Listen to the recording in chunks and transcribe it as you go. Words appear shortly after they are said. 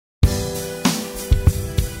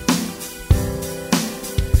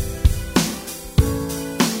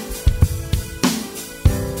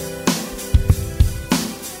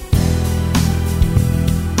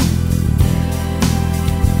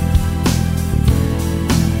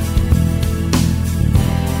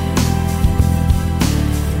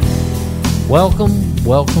Welcome,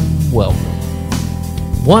 welcome,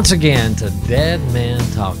 welcome. Once again to Dead Men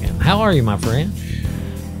Talking. How are you, my friend?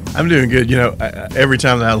 I'm doing good. You know, every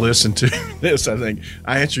time that I listen to this, I think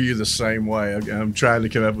I answer you the same way. I'm trying to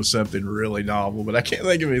come up with something really novel, but I can't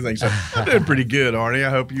think of anything. So I'm doing pretty good, Arnie. I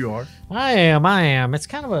hope you are. I am. It's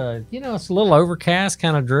kind of it's a little overcast,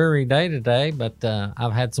 kind of dreary day today, but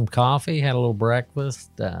I've had some coffee, had a little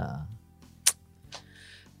breakfast. The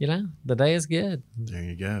day is good. There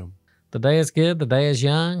you go. The day is good. The day is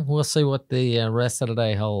young. We'll see what the rest of the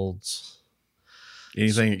day holds.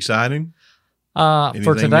 Anything exciting? For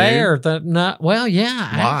today new? or not? Well,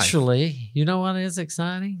 yeah, Why? actually, you know what is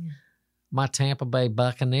exciting? My Tampa Bay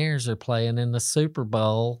Buccaneers are playing in the Super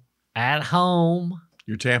Bowl at home.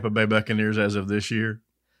 Your Tampa Bay Buccaneers as of this year?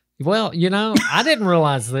 Well, I didn't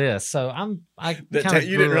realize this, so you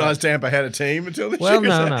didn't realize Tampa had a team until this year?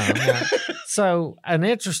 Well, no. So, an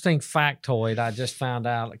interesting factoid I just found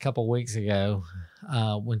out a couple of weeks ago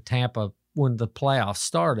when the playoffs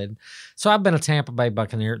started. So, I've been a Tampa Bay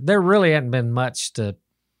Buccaneer. There really hadn't been much to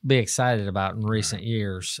be excited about in recent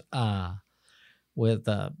years. But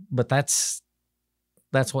that's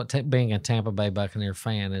what being a Tampa Bay Buccaneer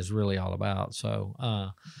fan is really all about.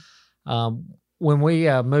 So, when we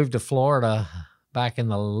moved to Florida back in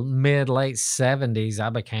the late 70s, I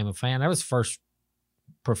became a fan. That was the first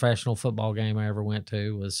professional football game I ever went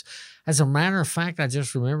to. Was, as a matter of fact, I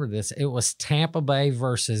just remembered this. It was Tampa Bay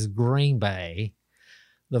versus Green Bay,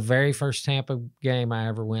 the very first Tampa game I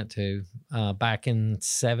ever went to back in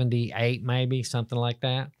 78, maybe, something like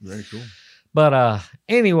that. Very cool. But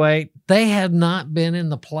anyway, they had not been in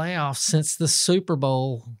the playoffs since the Super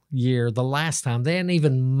Bowl year, the last time. They hadn't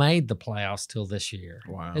even made the playoffs till this year.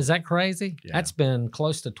 Wow. Is that crazy? Yeah. That's been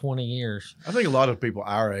close to 20 years. I think a lot of people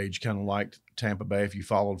our age kind of liked Tampa Bay if you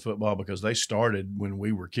followed football because they started when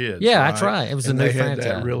we were kids. Yeah, that's right. It was a new they had franchise.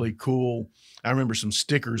 that really cool. I remember some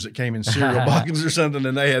stickers that came in cereal boxes or something,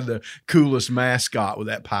 and they had the coolest mascot with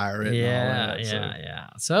that pirate. Yeah.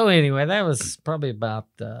 So anyway, that was probably about,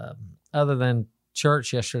 other than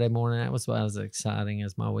church yesterday morning, that was about as exciting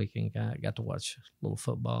as my weekend got to watch a little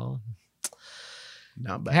football.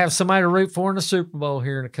 Not bad. Have somebody to root for in the Super Bowl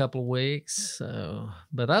here in a couple of weeks. So,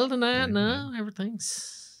 but other than that, no,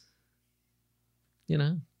 everything's,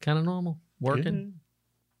 kind of normal, working.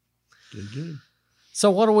 Good.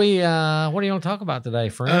 So what do you want to talk about today,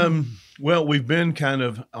 friend? Well, we've been kind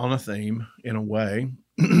of on a theme in a way,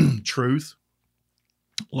 truth,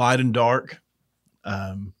 light and dark,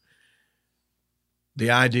 the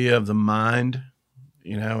idea of the mind,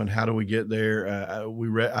 and how do we get there?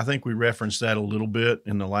 I think we referenced that a little bit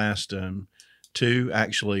in the last two.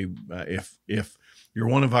 Actually, if you're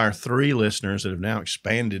one of our 3 listeners that have now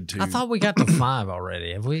expanded to, I thought we got to 5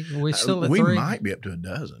 already. Have we still at 3? We might be up to a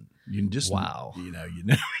dozen. You just wow. You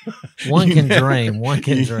never. One can dream. One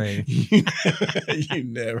can dream. You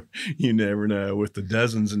never know with the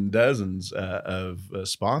dozens and dozens of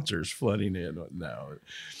sponsors flooding in. No.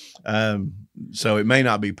 So it may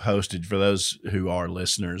not be posted for those who are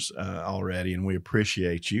listeners already, and we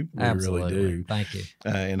appreciate you. We Absolutely. really do. Thank you.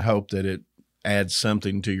 And hope that it adds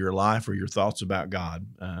something to your life or your thoughts about God,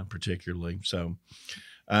 particularly. So,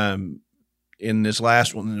 in this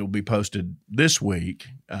last one that will be posted this week,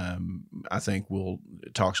 I think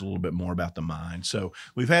it talks a little bit more about the mind. So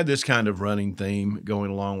we've had this kind of running theme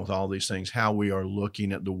going along with all these things, how we are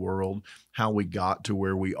looking at the world, how we got to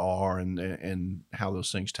where we are, and how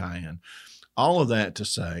those things tie in. All of that to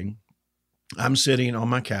say, I'm sitting on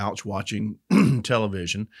my couch watching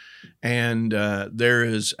television, and there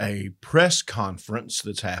is a press conference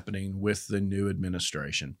that's happening with the new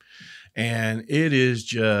administration. And it is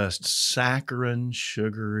just saccharine,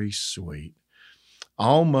 sugary sweet,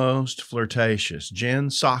 almost flirtatious. Jen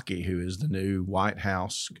Psaki, who is the new White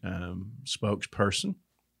House spokesperson,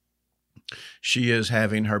 she is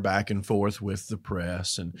having her back and forth with the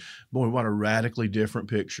press. And boy, what a radically different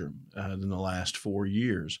picture than the last 4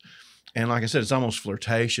 years. And like I said, it's almost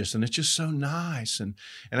flirtatious, and it's just so nice. And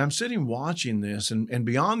I'm sitting watching this, and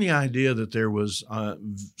beyond the idea that there was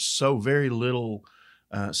so very little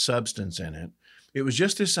substance in it, it was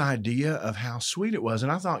just this idea of how sweet it was.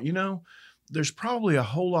 And I thought, there's probably a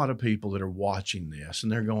whole lot of people that are watching this,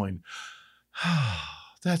 and they're going,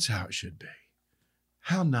 that's how it should be.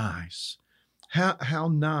 How nice. How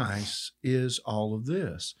nice is all of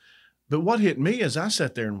this? But what hit me as I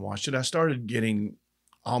sat there and watched it, I started getting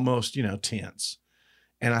almost, tense.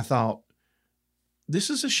 And I thought, this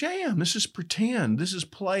is a sham. This is pretend. This is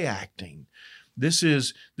play acting. This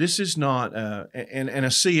is not, and a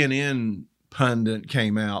CNN pundit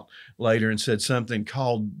came out later and said something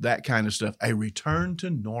called that kind of stuff a return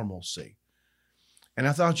to normalcy. And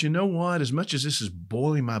I thought, you know what? As much as this is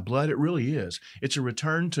boiling my blood, it really is. It's a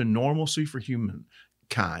return to normalcy for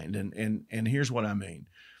humankind. And here's what I mean.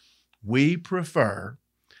 We prefer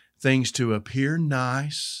things to appear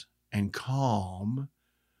nice and calm,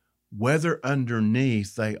 whether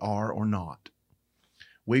underneath they are or not.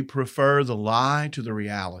 We prefer the lie to the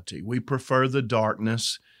reality. We prefer the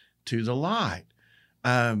darkness to the light.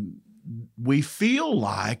 We feel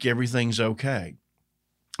like everything's okay.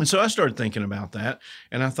 And so I started thinking about that,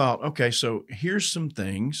 and I thought, okay, so here's some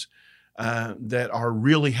things that are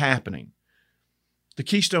really happening. The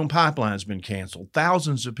Keystone Pipeline's been canceled.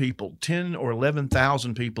 Thousands of people, 10 or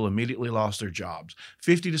 11,000 people immediately lost their jobs.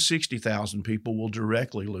 50 to 60,000 people will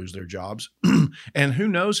directly lose their jobs. And who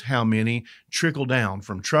knows how many trickle down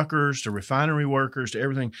from truckers to refinery workers to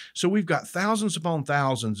everything. So we've got thousands upon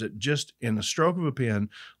thousands that just in the stroke of a pen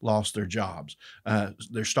lost their jobs.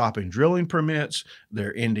 They're stopping drilling permits.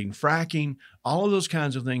 They're ending fracking. All of those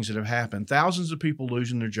kinds of things that have happened. Thousands of people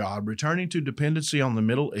losing their job, returning to dependency on the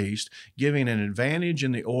Middle East, giving an advantage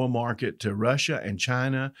in the oil market to Russia and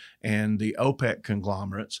China and the OPEC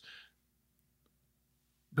conglomerates.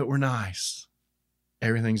 But we're nice.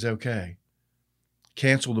 Everything's okay.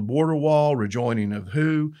 Cancel the border wall, rejoining of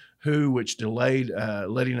WHO, which delayed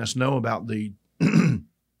letting us know about the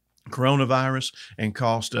coronavirus and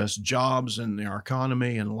cost us jobs and our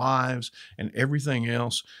economy and lives and everything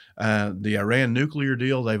else. The Iran nuclear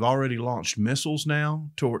deal, they've already launched missiles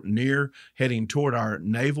now heading toward our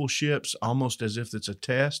naval ships, almost as if it's a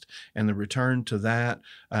test, and the return to that.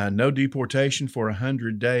 No deportation for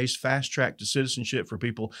 100 days, fast track to citizenship for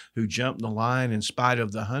people who jumped the line in spite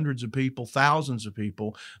of the hundreds of people, thousands of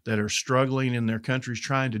people that are struggling in their countries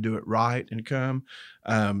trying to do it right and come.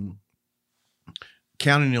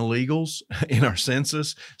 Counting illegals in our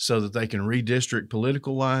census so that they can redistrict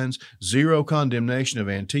political lines, zero condemnation of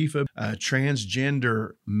Antifa,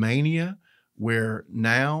 transgender mania, where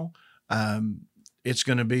now it's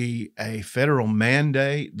going to be a federal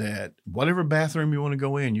mandate that whatever bathroom you want to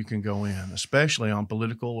go in, you can go in, especially on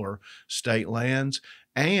political or state lands.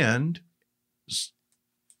 And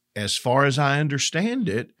as far as I understand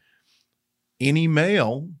it, any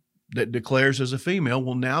male that declares as a female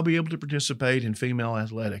will now be able to participate in female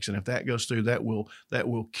athletics. And if that goes through, that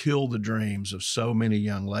will kill the dreams of so many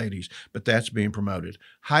young ladies. But that's being promoted.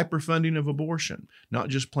 Hyperfunding of abortion, not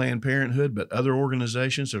just Planned Parenthood, but other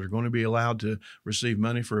organizations that are going to be allowed to receive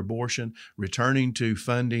money for abortion, returning to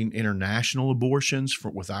funding international abortions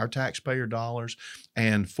with our taxpayer dollars,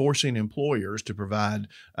 and forcing employers to provide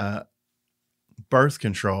birth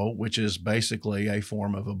control, which is basically a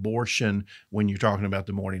form of abortion when you're talking about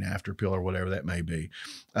the morning after pill or whatever that may be.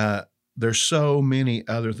 There's so many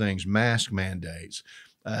other things, mask mandates,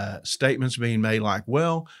 statements being made like,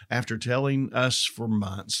 well, after telling us for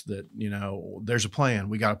months that, there's a plan,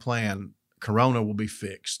 we got a plan, Corona will be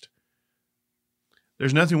fixed.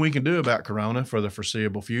 There's nothing we can do about Corona for the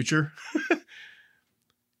foreseeable future.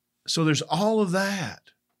 So there's all of that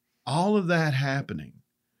happening.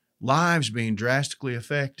 Lives being drastically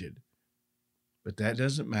affected. But that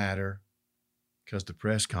doesn't matter because the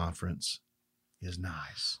press conference is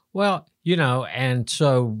nice. Well, and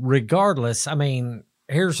so regardless,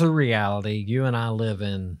 here's the reality. You and I live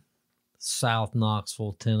in South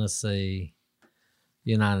Knoxville, Tennessee,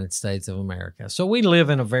 United States of America. So we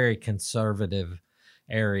live in a very conservative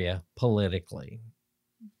area politically.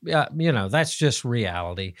 Yeah, that's just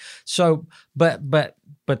reality. So, but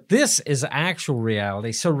this is actual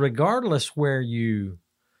reality. So regardless where you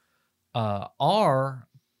are,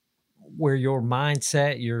 where your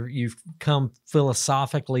mindset, you've come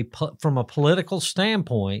philosophically from a political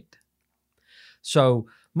standpoint. So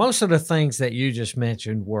most of the things that you just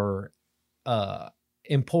mentioned were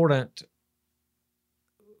important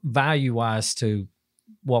value-wise to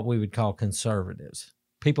what we would call conservatives.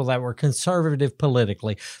 People that were conservative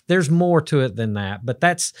politically. There's more to it than that,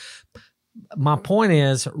 but my point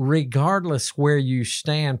is, regardless where you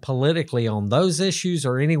stand politically on those issues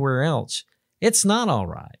or anywhere else, it's not all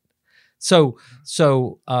right. So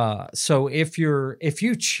if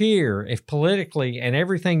you cheer, if politically and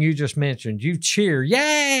everything you just mentioned, you cheer,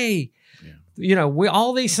 yay! Yeah.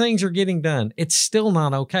 All these things are getting done. It's still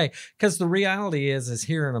not okay, because the reality is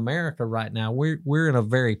here in America right now, we're in a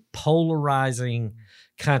very polarizing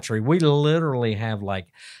country. We literally have like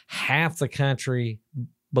half the country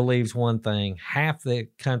believes one thing, half the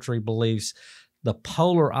country believes the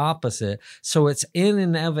polar opposite. So it's in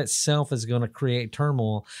and of itself is going to create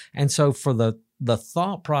turmoil. And so for the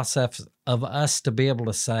thought process of us to be able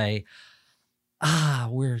to say,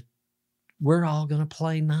 we're we're all going to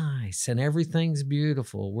play nice and everything's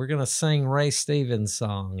beautiful. We're going to sing Ray Stevens'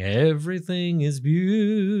 song, Everything is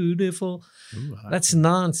Beautiful. Ooh, That's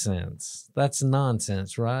nonsense. That's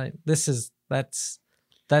nonsense, right?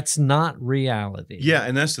 That's not reality. Yeah,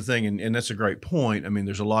 and that's the thing, and that's a great point. I mean,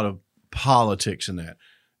 there's a lot of politics in that,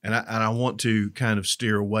 and I want to kind of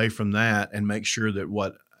steer away from that and make sure that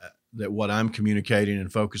what I'm communicating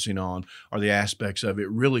and focusing on are the aspects of it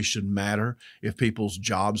really should matter. If people's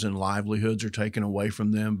jobs and livelihoods are taken away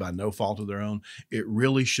from them by no fault of their own, it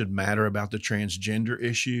really should matter about the transgender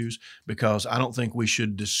issues, because I don't think we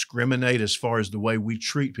should discriminate as far as the way we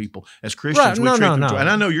treat people. As Christians, Right. we treat them. No. And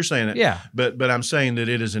I know you're saying it, Yeah. but I'm saying that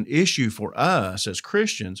it is an issue for us as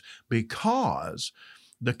Christians because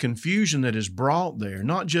the confusion that is brought there,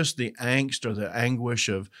 not just the angst or the anguish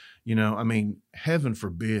of, heaven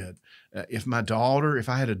forbid, if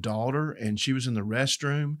I had a daughter and she was in the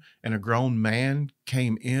restroom and a grown man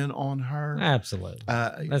came in on her. Absolutely.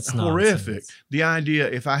 That's horrific. nonsense. The idea,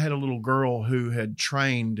 if I had a little girl who had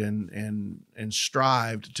trained and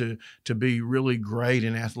strived to be really great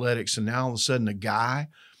in athletics, and now all of a sudden a guy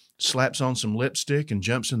slaps on some lipstick and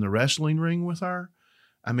jumps in the wrestling ring with her.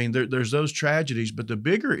 I mean, there's those tragedies, but the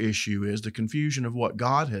bigger issue is the confusion of what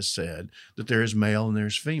God has said, that there is male and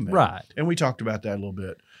there's female. Right. And we talked about that a little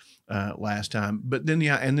bit last time. But then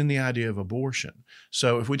the idea of abortion.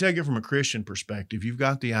 So if we take it from a Christian perspective, you've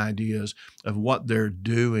got the ideas of what they're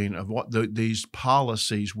doing, of what these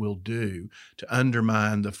policies will do to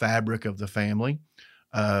undermine the fabric of the family,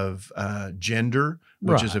 of gender,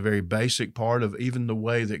 which is a very basic part of even the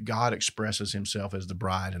way that God expresses himself as the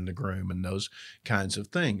bride and the groom and those kinds of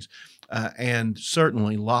things. And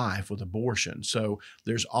certainly life with abortion. So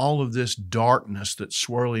there's all of this darkness that's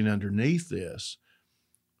swirling underneath this.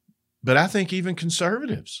 But I think even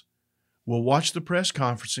conservatives will watch the press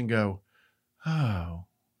conference and go, oh,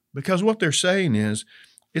 because what they're saying is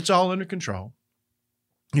it's all under control.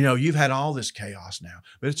 You've had all this chaos now,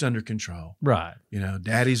 but it's under control. Right.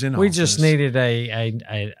 Daddy's in office. We just needed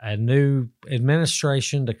a new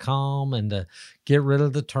administration to calm and to get rid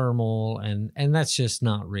of the turmoil, and that's just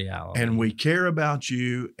not reality. And we care about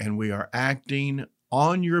you, and we are acting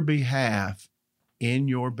on your behalf in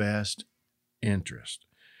your best interest.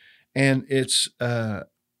 And it's a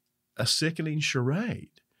sickening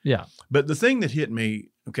charade. Yeah. But the thing that hit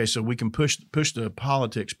me, okay, so we can push the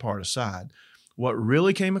politics part aside. What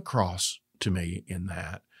really came across to me in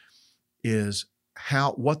that is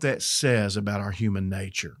what that says about our human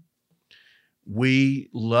nature. We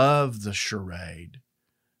love the charade.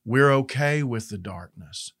 We're okay with the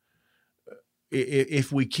darkness.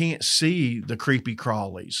 If we can't see the creepy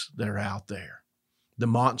crawlies that are out there, the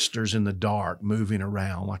monsters in the dark moving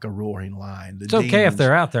around like a roaring lion. It's okay if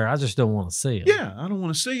they're out there. I just don't want to see them. Yeah, I don't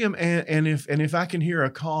want to see them. And if I can hear a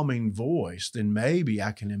calming voice, then maybe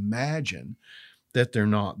I can imagine that they're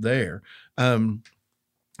not there. In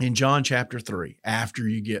John chapter 3, after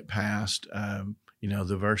you get past,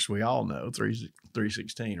 the verse we all know,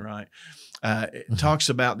 3:16, right? It talks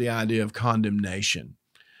about the idea of condemnation,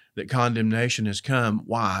 that condemnation has come.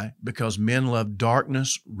 Why? Because men love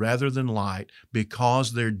darkness rather than light,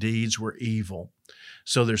 because their deeds were evil.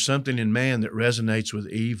 So there's something in man that resonates with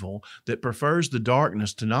evil, that prefers the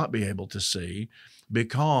darkness to not be able to see,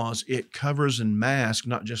 because it covers and masks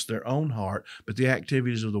not just their own heart, but the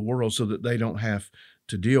activities of the world, so that they don't have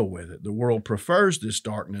to deal with it. The world prefers this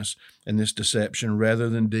darkness and this deception rather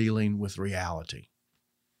than dealing with reality.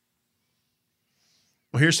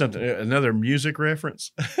 Well, here's something, another music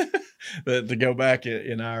reference to go back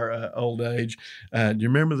in our old age. Do you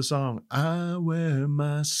remember the song, I wear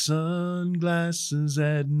my sunglasses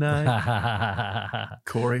at night?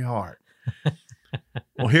 Corey Hart.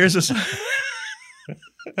 Well, here's a song.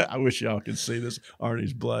 I wish y'all could see this.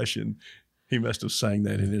 Arnie's blushing. He must have sang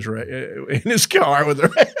that in his car with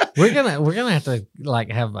her. We're gonna have to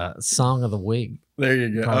have a song of the week. There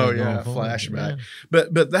you go. Probably Oh yeah, flashback. Yeah.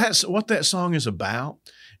 But that's what that song is about.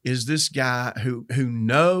 Is this guy who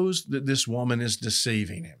knows that this woman is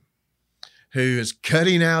deceiving him, who is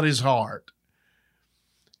cutting out his heart.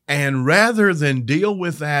 And rather than deal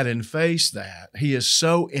with that and face that, he is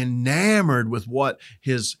so enamored with what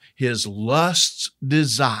his lusts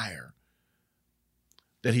desire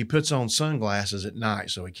that he puts on sunglasses at night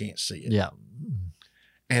so he can't see it. Yeah.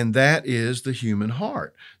 And that is the human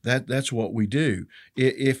heart. That's what we do.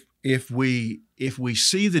 If we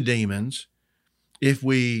see the demons, if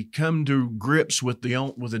we come to grips with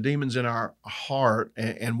the demons in our heart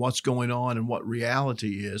and what's going on and what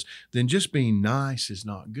reality is, then just being nice is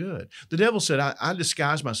not good. The devil said, I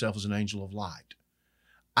disguise myself as an angel of light.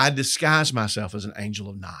 I disguise myself as an angel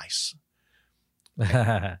of nice.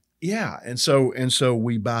 Yeah, and so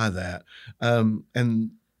we buy that,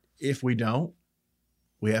 and if we don't,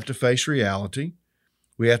 we have to face reality.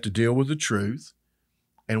 We have to deal with the truth,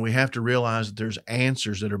 and we have to realize that there's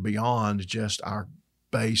answers that are beyond just our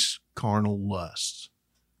base carnal lusts.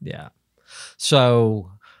 Yeah.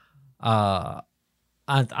 So, I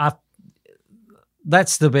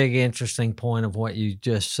that's the big interesting point of what you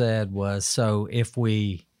just said was, so if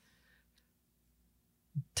we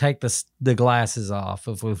take the glasses off,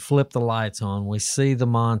 if we flip the lights on, we see the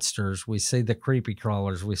monsters, we see the creepy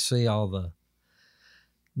crawlers, we see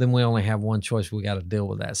then we only have one choice. We got to deal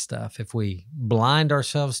with that stuff. If we blind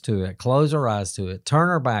ourselves to it, close our eyes to it, turn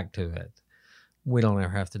our back to it, we don't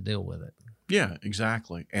ever have to deal with it. Yeah,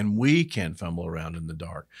 exactly. And we can fumble around in the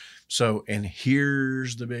dark. So, and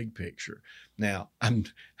here's the big picture. Now,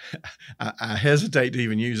 I hesitate to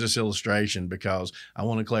even use this illustration because I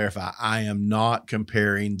want to clarify, I am not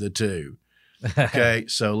comparing the two. Okay,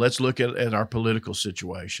 so let's look at our political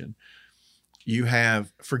situation.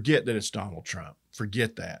 Forget that it's Donald Trump.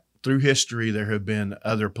 Forget that. Through history, there have been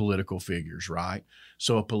other political figures, right?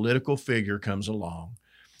 So a political figure comes along,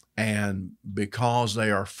 and because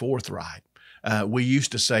they are forthright, we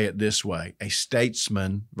used to say it this way, a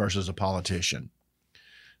statesman versus a politician.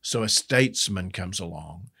 So a statesman comes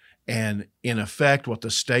along, and in effect, what the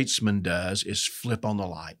statesman does is flip on the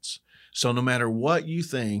lights. So no matter what you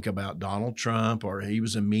think about Donald Trump, or he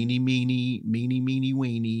was a meanie weenie,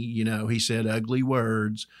 he said ugly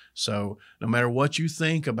words. So no matter what you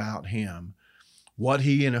think about him, what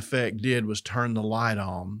he in effect did was turn the light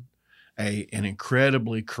on an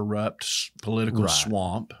incredibly corrupt political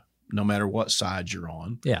swamp, no matter what side you're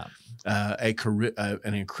on. Yeah.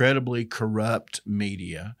 An incredibly corrupt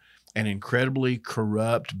media, an incredibly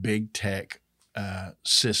corrupt big tech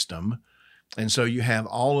system. And so you have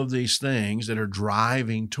all of these things that are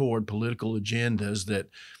driving toward political agendas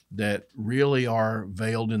that really are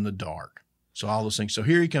veiled in the dark. So all those things. So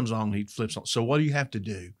here he comes on, he flips on. So what do you have to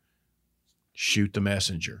do? Shoot the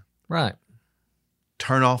messenger. Right.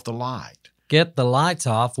 Turn off the light. Get the lights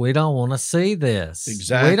off. We don't want to see this.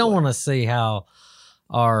 Exactly. We don't want to see how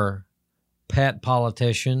our pet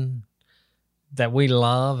politician that we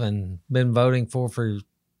love and been voting for,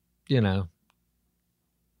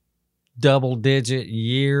 double-digit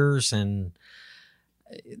years, and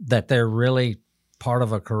that they're really part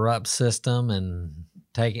of a corrupt system and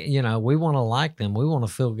we want to like them. We want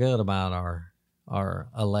to feel good about our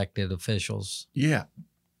elected officials. Yeah.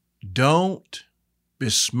 Don't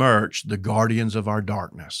besmirch the guardians of our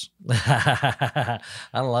darkness. I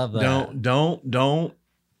love that. Don't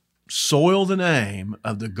soil the name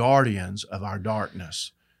of the guardians of our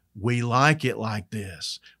darkness. We like it like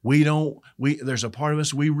this. There's a part of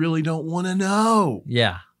us, we really don't want to know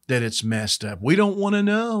that it's messed up. We don't want to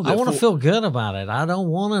know. I want to feel good about it. I don't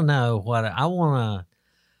want to know what I want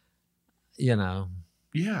to,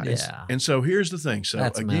 Yeah. And so here's the thing. So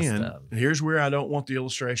that's again, here's where I don't want the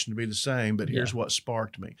illustration to be the same, but here's what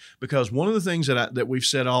sparked me. Because one of the things that we've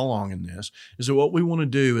said all along in this is that what we want to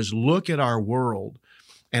do is look at our world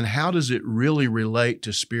and how does it really relate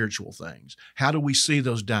to spiritual things? How do we see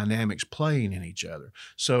those dynamics playing in each other?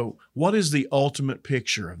 So what is the ultimate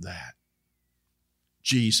picture of that?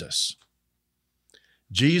 Jesus.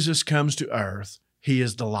 Jesus comes to earth. He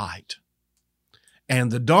is the light.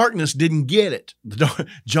 And the darkness didn't get it.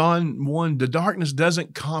 John 1, the darkness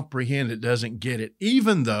doesn't comprehend it, doesn't get it,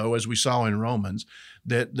 even though, as we saw in Romans,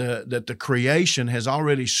 that the creation has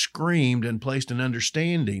already screamed and placed an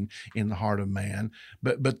understanding in the heart of man,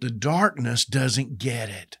 but the darkness doesn't get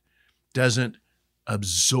it, doesn't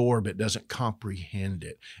absorb it, doesn't comprehend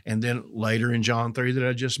it. And then later in John 3 that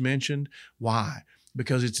I just mentioned, why?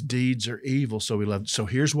 Because its deeds are evil, so we love. So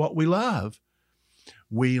here's what we love.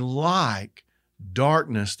 We like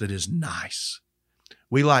darkness that is nice.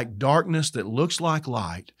 We like darkness that looks like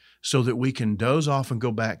light so that we can doze off and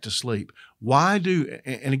go back to sleep.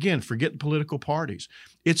 And again, forget political parties.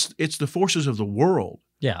 It's the forces of the world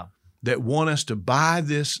that want us to buy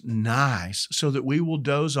this nice so that we will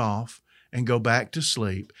doze off and go back to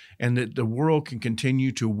sleep, and that the world can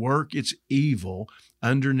continue to work its evil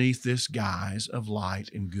underneath this guise of light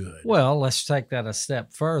and good. Well, let's take that a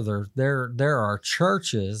step further. There are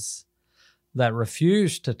churches that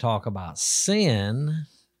refuse to talk about sin,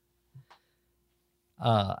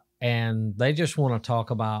 and they just want to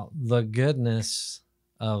talk about the goodness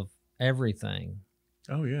of everything.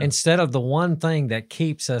 Oh, yeah. Instead of the one thing that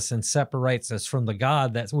keeps us and separates us from the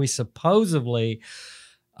God that we supposedly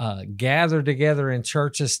gather together in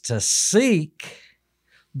churches to seek,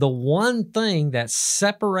 the one thing that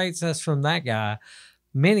separates us from that guy,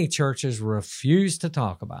 many churches refuse to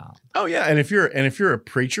talk about. Oh yeah, and if you're a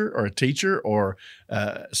preacher or a teacher or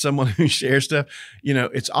someone who shares stuff,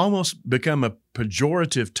 it's almost become a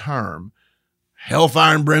pejorative term.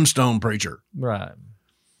 Hellfire and brimstone preacher, Right.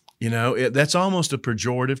 That's almost a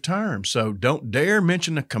pejorative term. So don't dare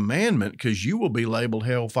mention a commandment, because you will be labeled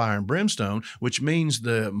hellfire and brimstone, which means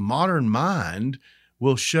the modern mind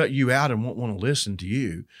will shut you out and won't want to listen to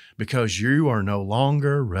you because you are no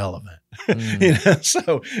longer relevant.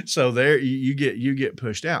 So there you get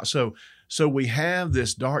pushed out. So we have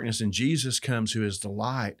this darkness, and Jesus comes, who is the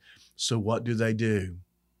light. So what do?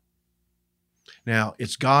 Now,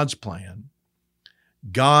 it's God's plan.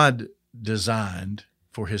 God designed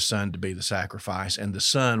for his son to be the sacrifice, and the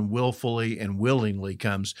son willfully and willingly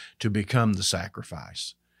comes to become the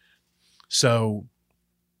sacrifice. So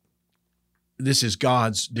this is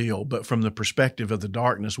God's deal, but from the perspective of the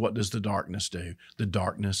darkness, what does the darkness do? The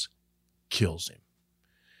darkness kills him.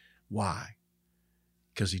 Why?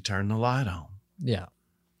 Because he turned the light on. Yeah.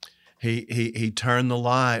 He turned the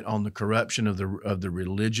light on the corruption of the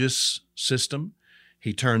religious system.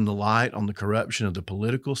 He turned the light on the corruption of the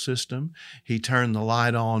political system. He turned the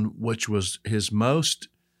light on, which was his most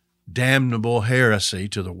damnable heresy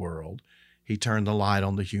to the world. He turned the light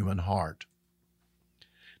on the human heart.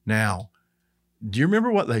 Now, do you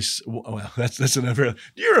remember what they? Well, that's another.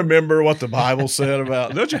 Do you remember what the Bible said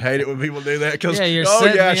about? Don't you hate it when people do that? Because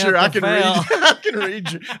sure, I can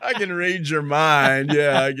read. I can read your mind.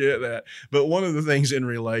 Yeah, I get that. But one of the things in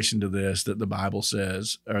relation to this that the Bible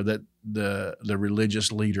says, or that the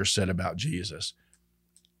religious leader said about Jesus,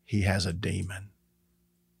 he has a demon.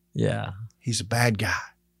 Yeah, he's a bad guy.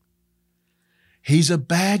 He's a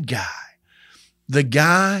bad guy. The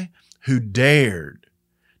guy who dared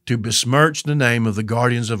to besmirch the name of the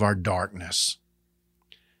guardians of our darkness.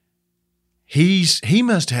 He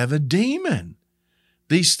must have a demon.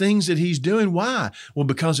 These things that he's doing, why? Well,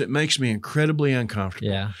 because it makes me incredibly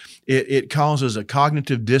uncomfortable. Yeah. It causes a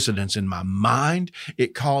cognitive dissonance in my mind.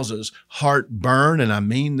 It causes heartburn, and I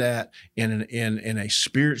mean that in a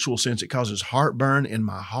spiritual sense. It causes heartburn in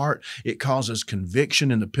my heart. It causes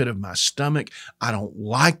conviction in the pit of my stomach. I don't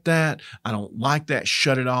like that. I don't like that.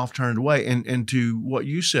 Shut it off, turn it away. And to what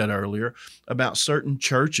you said earlier about certain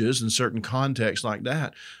churches and certain contexts like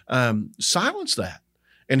that, silence that.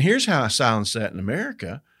 And here's how I silence that in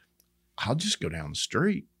America. I'll just go down the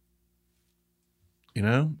street.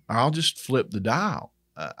 I'll just flip the dial.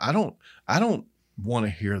 I don't want to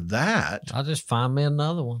hear that. I'll just find me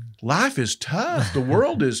another one. Life is tough. The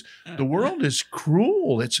world is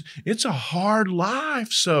cruel. It's a hard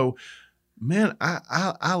life. So, man,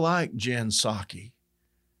 I like Jen Psaki.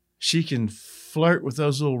 She can flirt with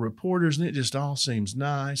those little reporters, and it just all seems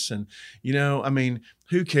nice. And,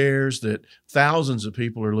 who cares that thousands of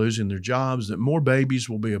people are losing their jobs, that more babies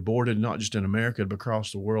will be aborted, not just in America, but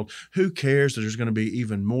across the world? Who cares that there's going to be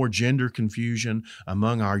even more gender confusion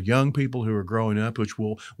among our young people who are growing up, which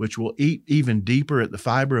will eat even deeper at the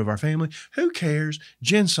fiber of our family? Who cares?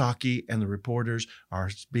 Jen Psaki and the reporters are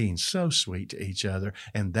being so sweet to each other,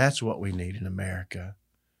 and that's what we need in America.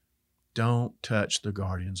 Don't touch the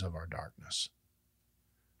guardians of our darkness.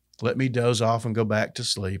 Let me doze off and go back to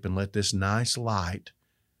sleep, and let this nice light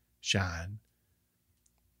shine.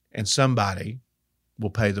 And somebody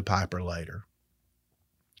will pay the piper later.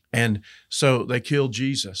 And so they killed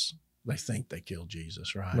Jesus. They think they killed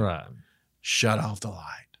Jesus, right? Right. Shut off the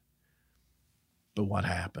light. But what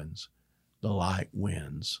happens? The light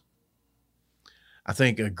wins. I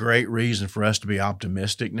think a great reason for us to be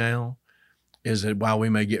optimistic now is that while we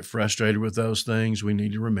may get frustrated with those things, we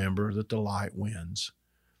need to remember that the light wins.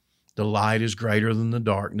 The light is greater than the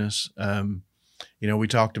darkness. We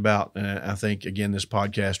talked about, I think, again, this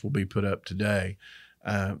podcast will be put up today,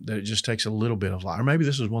 that it just takes a little bit of light. Or maybe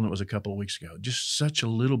this was one that was a couple of weeks ago. Just such a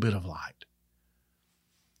little bit of light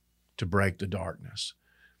to break the darkness.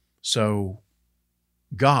 So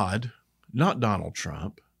God, not Donald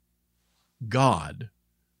Trump, God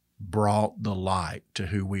brought the light to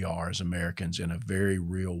who we are as Americans in a very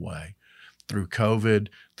real way. Through COVID,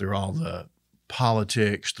 through all the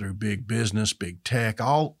politics, through big business, big tech,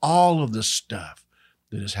 all of the stuff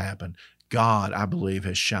that has happened, God, I believe,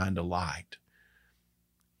 has shined a light.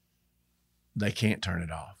 They can't turn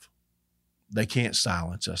it off. They can't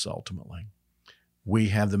silence us ultimately. We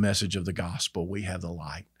have the message of the gospel. We have the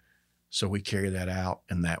light. So we carry that out,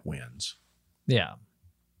 and that wins. Yeah.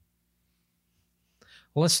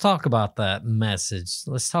 Well, let's talk about that message.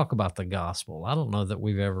 Let's talk about the gospel. I don't know that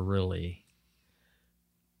we've ever really...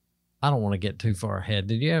 I don't want to get too far ahead.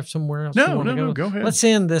 Did you have somewhere else? No, go ahead. Let's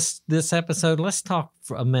end this episode. Let's talk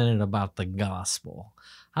for a minute about the gospel.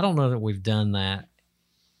 I don't know that we've done that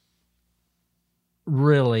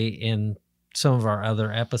really in some of our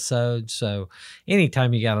other episodes. So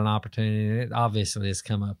anytime you got an opportunity, it obviously has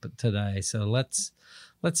come up today. So let's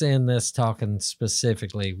end this talking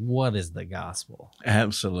specifically. What is the gospel?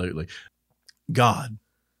 Absolutely. God,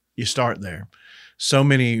 you start there. So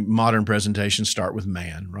many modern presentations start with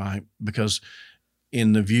man, right? Because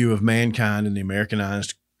in the view of mankind in the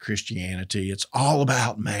Americanized Christianity, it's all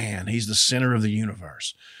about man. He's the center of the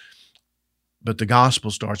universe. But the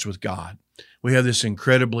gospel starts with God. We have this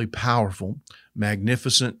incredibly powerful,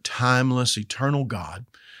 magnificent, timeless, eternal God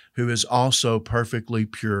who is also perfectly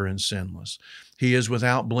pure and sinless. He is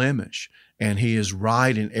without blemish, and he is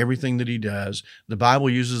right in everything that he does. The Bible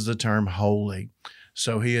uses the term holy.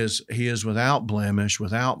 So he is without blemish,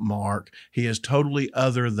 without mark. He is totally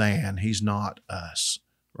other than. He's not us,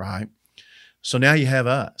 right? So now you have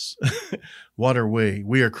us. What are we?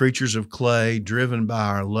 We are creatures of clay, driven by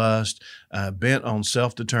our lust, bent on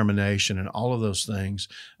self-determination and all of those things.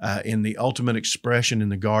 In the ultimate expression in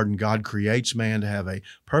the garden, God creates man to have a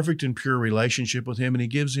perfect and pure relationship with him, and he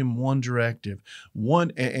gives him one directive.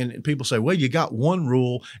 And people say, well, you got one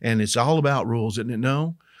rule, and it's all about rules, isn't it?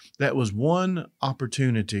 No. That was one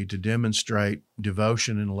opportunity to demonstrate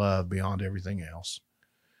devotion and love beyond everything else.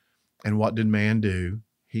 And what did man do?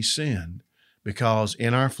 He sinned, because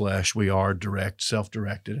in our flesh we are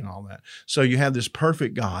self-directed and all that. So you have this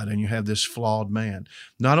perfect God and you have this flawed man.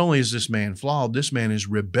 Not only is this man flawed, this man is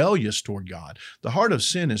rebellious toward God. The heart of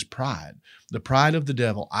sin is pride, the pride of the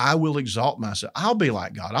devil. I will exalt myself. I'll be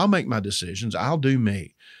like God. I'll make my decisions. I'll do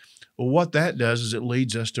me. Well, what that does is it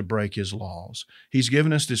leads us to break his laws. He's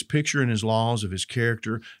given us this picture in his laws of his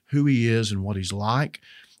character, who he is and what he's like.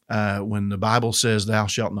 When the Bible says, thou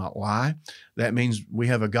shalt not lie, that means we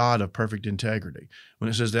have a God of perfect integrity. When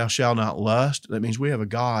it says, thou shalt not lust, that means we have a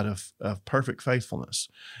God of perfect faithfulness,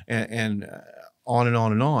 and on and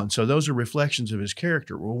on and on. So those are reflections of his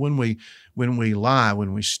character. Well, when we lie,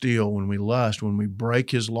 when we steal, when we lust, when we break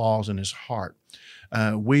his laws in his heart,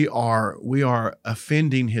 we are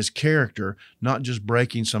offending his character, not just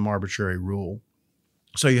breaking some arbitrary rule.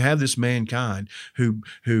 So you have this mankind who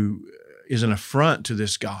is an affront to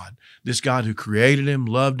this God who created him,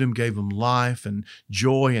 loved him, gave him life and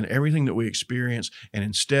joy and everything that we experience. And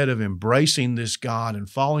instead of embracing this God and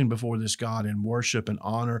falling before this God in worship and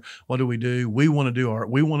honor, what do? We want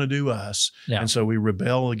to do us. Yeah. And so we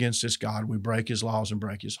rebel against this God. We break his laws and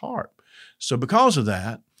break his heart. So because of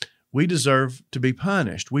that, we deserve to be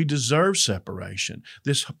punished. We deserve separation.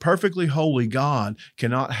 This perfectly holy God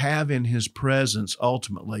cannot have in his presence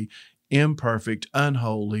ultimately imperfect,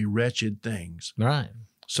 unholy, wretched things. Right.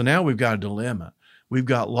 So now we've got a dilemma. We've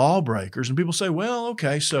got lawbreakers, and people say, well,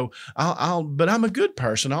 okay, so but I'm a good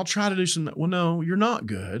person. I'll try to do something. Well, no, you're not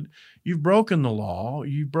good. You've broken the law.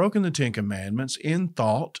 You've broken the 10 Commandments in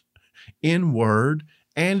thought, in word,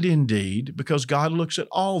 and in deed, because God looks at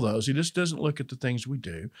all those. He just doesn't look at the things we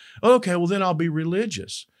do. Okay, well, then I'll be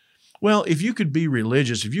religious. Well, if you could be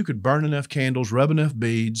religious, if you could burn enough candles, rub enough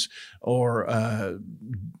beads, or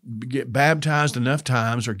get baptized enough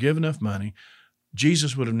times or give enough money,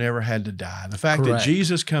 Jesus would have never had to die. The fact Correct. That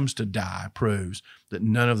Jesus comes to die proves that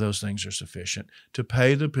none of those things are sufficient to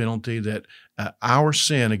pay the penalty that our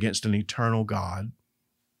sin against an eternal God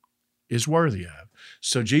is worthy of.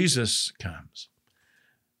 So Jesus comes.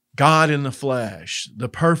 God in the flesh, the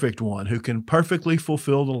perfect one who can perfectly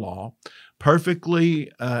fulfill the law,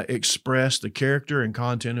 perfectly express the character and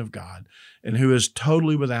content of God, and who is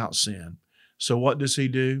totally without sin. So what does he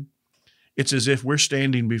do? It's as if we're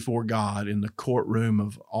standing before God in the courtroom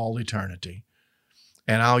of all eternity.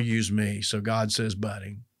 And I'll use me. So God says,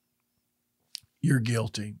 buddy, you're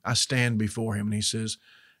guilty. I stand before him and he says,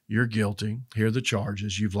 you're guilty. Here are the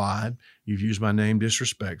charges. You've lied. You've used my name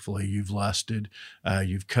disrespectfully. You've lusted.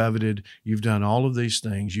 You've coveted. You've done all of these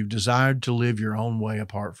things. You've desired to live your own way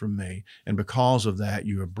apart from me. And because of that,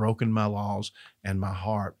 you have broken my laws and my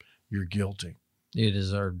heart. You're guilty. You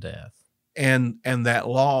deserve death. And that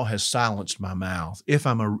law has silenced my mouth. If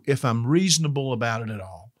I'm reasonable about it at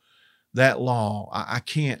all, that law, I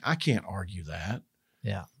can't argue that.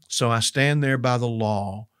 Yeah. So I stand there by the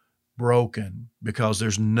law, broken, because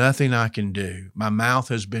there's nothing I can do. My mouth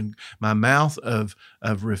of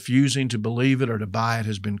refusing to believe it or to buy it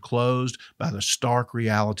has been closed by the stark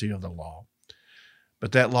reality of the law.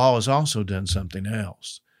 But that law has also done something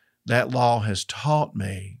else. That law has taught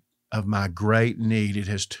me of my great need. It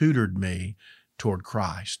has tutored me toward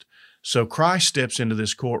Christ. So Christ steps into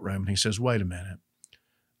this courtroom and he says, wait a minute,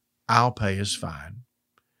 I'll pay his fine.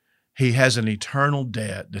 He has an eternal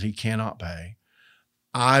debt that he cannot pay.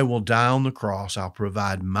 I will die on the cross. I'll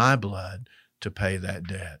provide my blood to pay that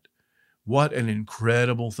debt. What an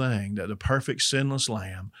incredible thing that the perfect sinless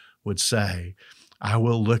Lamb would say, I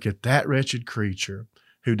will look at that wretched creature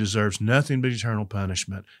who deserves nothing but eternal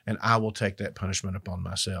punishment, and I will take that punishment upon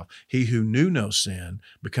myself. He who knew no sin,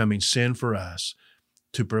 becoming sin for us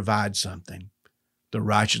to provide something, the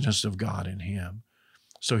righteousness of God in him.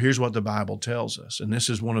 So here's what the Bible tells us, and this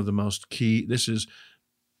is one of the most key, this is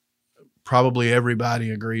probably everybody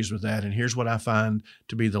agrees with that, and here's what I find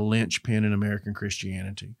to be the linchpin in American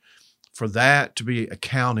Christianity. For that to be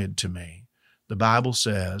accounted to me, the Bible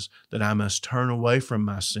says that I must turn away from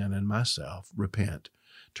my sin and myself, repent,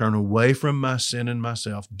 turn away from my sin and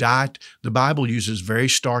myself, die. The Bible uses very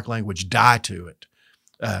stark language, die to it,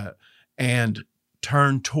 and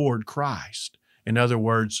turn toward Christ. In other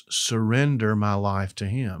words, surrender my life to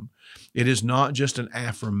him. It is not just an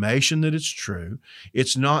affirmation that it's true.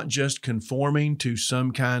 It's not just conforming to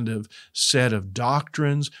some kind of set of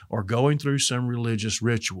doctrines or going through some religious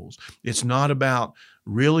rituals. It's not about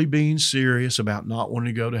really being serious about not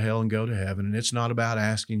wanting to go to hell and go to heaven. And it's not about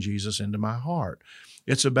asking Jesus into my heart.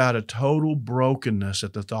 It's about a total brokenness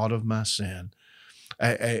at the thought of my sin,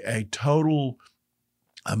 a total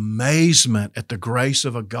amazement at the grace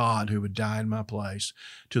of a God who would die in my place,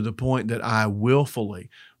 to the point that I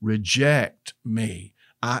willfully reject me.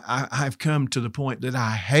 I've come to the point that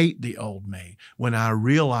I hate the old me when I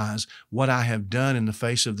realize what I have done in the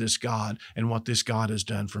face of this God and what this God has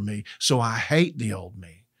done for me. So I hate the old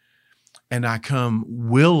me, and I come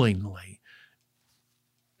willingly,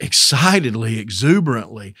 excitedly,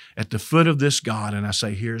 exuberantly at the foot of this God, and I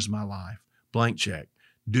say, here's my life, blank check.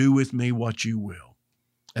 Do with me what you will.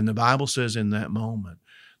 And the Bible says in that moment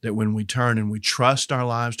that when we turn and we trust our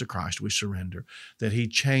lives to Christ, we surrender, that he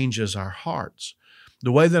changes our hearts.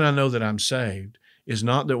 The way that I know that I'm saved is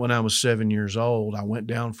not that when I was 7 years old, I went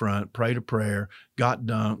down front, prayed a prayer, got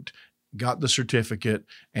dunked, got the certificate,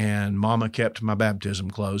 and Mama kept my baptism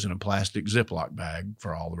clothes in a plastic Ziploc bag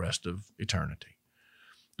for all the rest of eternity.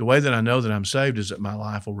 The way that I know that I'm saved is that my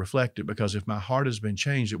life will reflect it, because if my heart has been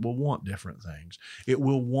changed, it will want different things. It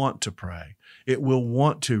will want to pray. It will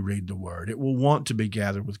want to read the Word. It will want to be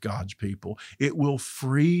gathered with God's people. It will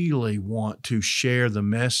freely want to share the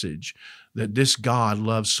message that this God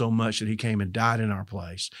loves so much that he came and died in our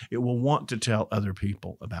place. It will want to tell other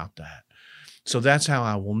people about that. So that's how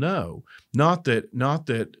I will know. Not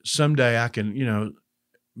that someday I can,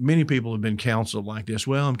 many people have been counseled like this.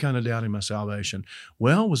 Well, I'm kind of doubting my salvation.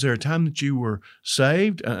 Well, was there a time that you were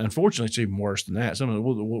saved? Unfortunately, it's even worse than that.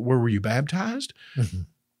 Where were you baptized? Mm-hmm.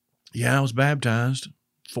 Yeah, I was baptized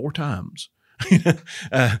 4 times.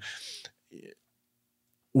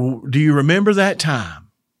 Do you remember that time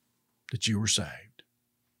that you were saved?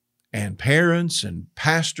 And parents and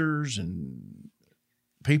pastors and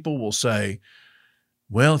people will say,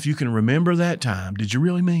 well, if you can remember that time, did you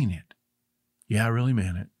really mean it? Yeah, I really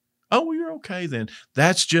meant it. Oh, well, you're okay then.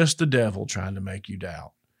 That's just the devil trying to make you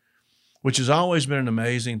doubt, which has always been an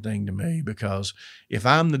amazing thing to me, because if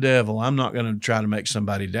I'm the devil, I'm not going to try to make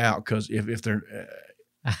somebody doubt, because if they're,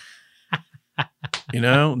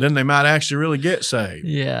 then they might actually really get saved.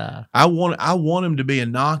 Yeah. I want them to be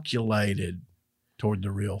inoculated toward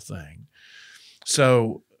the real thing.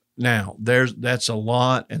 So now that's a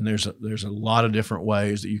lot, and there's a lot of different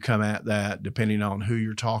ways that you come at that depending on who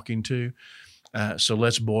you're talking to. So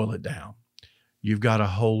let's boil it down. You've got a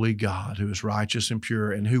holy God who is righteous and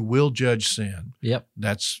pure and who will judge sin. Yep.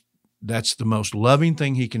 That's the most loving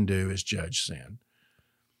thing he can do, is judge sin.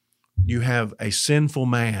 You have a sinful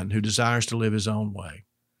man who desires to live his own way.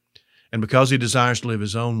 And because he desires to live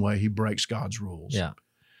his own way, he breaks God's rules. Yeah.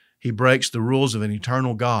 He breaks the rules of an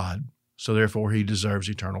eternal God, so therefore he deserves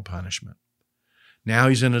eternal punishment. Now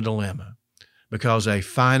he's in a dilemma, because a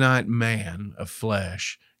finite man of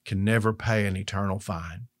flesh can never pay an eternal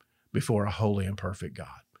fine before a holy and perfect God.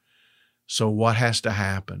 So what has to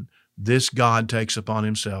happen? This God takes upon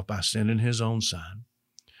himself, by sending his own Son,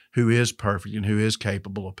 who is perfect and who is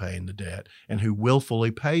capable of paying the debt and who willfully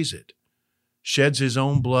pays it, sheds his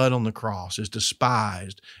own blood on the cross, is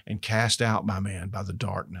despised and cast out by man, by the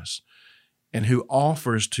darkness, and who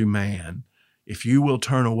offers to man, if you will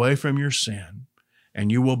turn away from your sin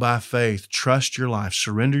and you will by faith trust your life,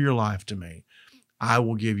 surrender your life to me, I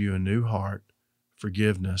will give you a new heart,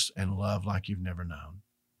 forgiveness, and love like you've never known.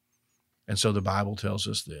 And so the Bible tells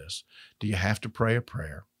us this. Do you have to pray a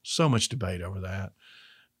prayer? So much debate over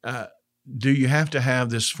that. Do you have to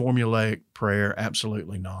have this formulaic prayer?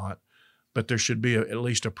 Absolutely not. But there should be at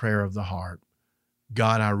least a prayer of the heart.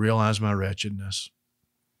 God, I realize my wretchedness.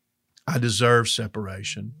 I deserve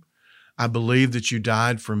separation. I believe that you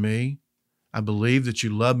died for me. I believe that you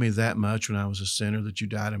loved me that much when I was a sinner, that you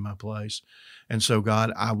died in my place. And so,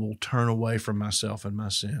 God, I will turn away from myself and my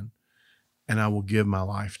sin, and I will give my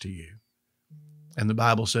life to you. And the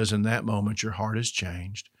Bible says in that moment, your heart is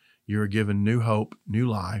changed. You are given new hope, new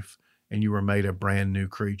life, and you are made a brand new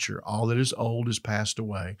creature. All that is old is passed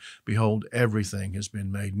away. Behold, everything has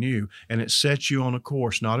been made new. And it sets you on a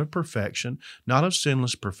course, not of perfection, not of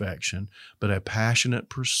sinless perfection, but a passionate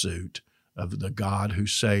pursuit of the God who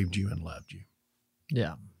saved you and loved you.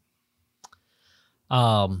 Yeah.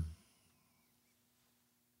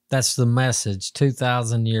 That's the message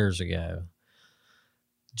 2,000 years ago.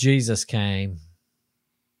 Jesus came.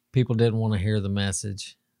 People didn't want to hear the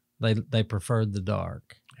message. They preferred the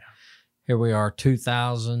dark. Yeah. Here we are,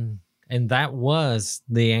 2,000, and that was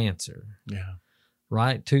the answer. Yeah.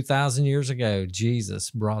 Right? 2,000 years ago,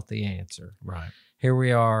 Jesus brought the answer. Right. Here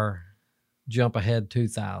we are, jump ahead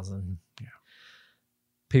 2,000. Yeah.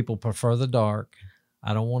 People prefer the dark.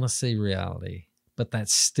 I don't want to see reality. But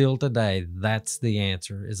that's still today, that's the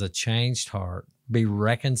answer, is a changed heart. Be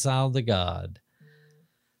reconciled to God.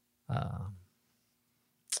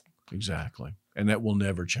 Exactly. And that will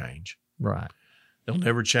never change. Right. It'll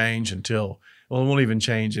never change until, well, it won't even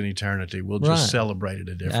change in eternity. We'll just celebrate it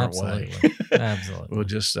a different way. Absolutely. We'll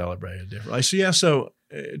just celebrate it differently. So, yeah, so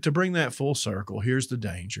to bring that full circle, here's the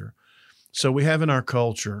danger. So we have in our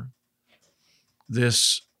culture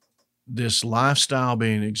this lifestyle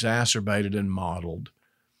being exacerbated and modeled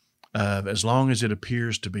of as long as it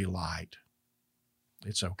appears to be light,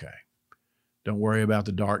 it's okay. Don't worry about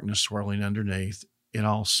the darkness swirling underneath. It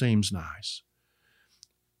all seems nice.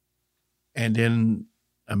 And in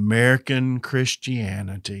American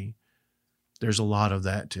Christianity, there's a lot of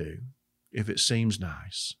that too. If it seems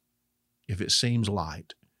nice, if it seems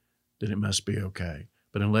light, then it must be okay.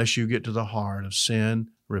 But unless you get to the heart of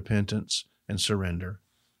sin, repentance, and surrender,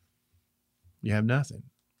 you have nothing.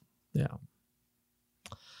 Yeah.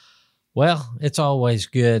 Well, it's always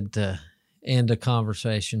good to end a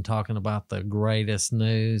conversation talking about the greatest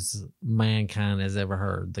news mankind has ever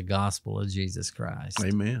heard, the gospel of Jesus Christ.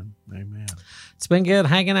 Amen. Amen. It's been good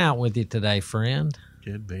hanging out with you today, friend.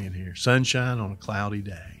 Good being here. Sunshine on a cloudy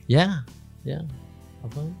day. Yeah. Yeah.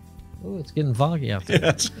 Oh, it's getting foggy out there.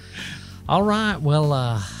 Yes. All right. Well,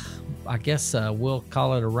 I guess we'll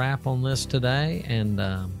call it a wrap on this today. And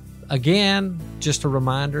again, just a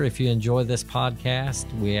reminder, if you enjoy this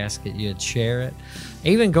podcast, we ask that you'd share it.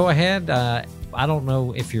 Even go ahead. I don't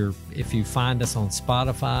know if you find us on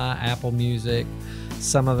Spotify, Apple Music,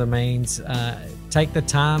 some other means. Take the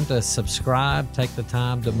time to subscribe. Take the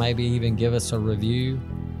time to maybe even give us a review.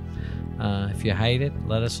 If you hate it,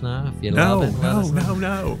 let us know. If you love it, let us know.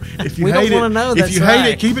 No. If you we hate don't want to know. If you hate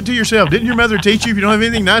it, keep it to yourself. Didn't your mother teach you if you don't have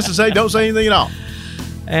anything nice to say, don't say anything at all?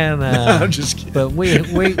 And I'm just kidding. But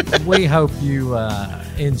we hope you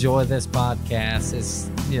enjoy this podcast. It's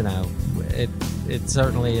it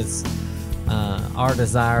certainly is our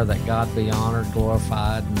desire that God be honored,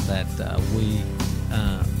 glorified, and that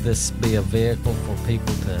this be a vehicle for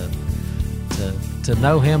people to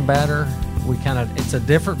know Him better. It's a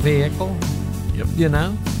different vehicle, Yep.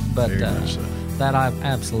 but Very much so. that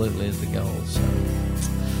absolutely is the goal. So,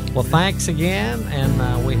 well, thanks again,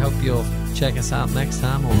 and we hope you'll check us out next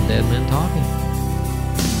time on Dead Men Talking.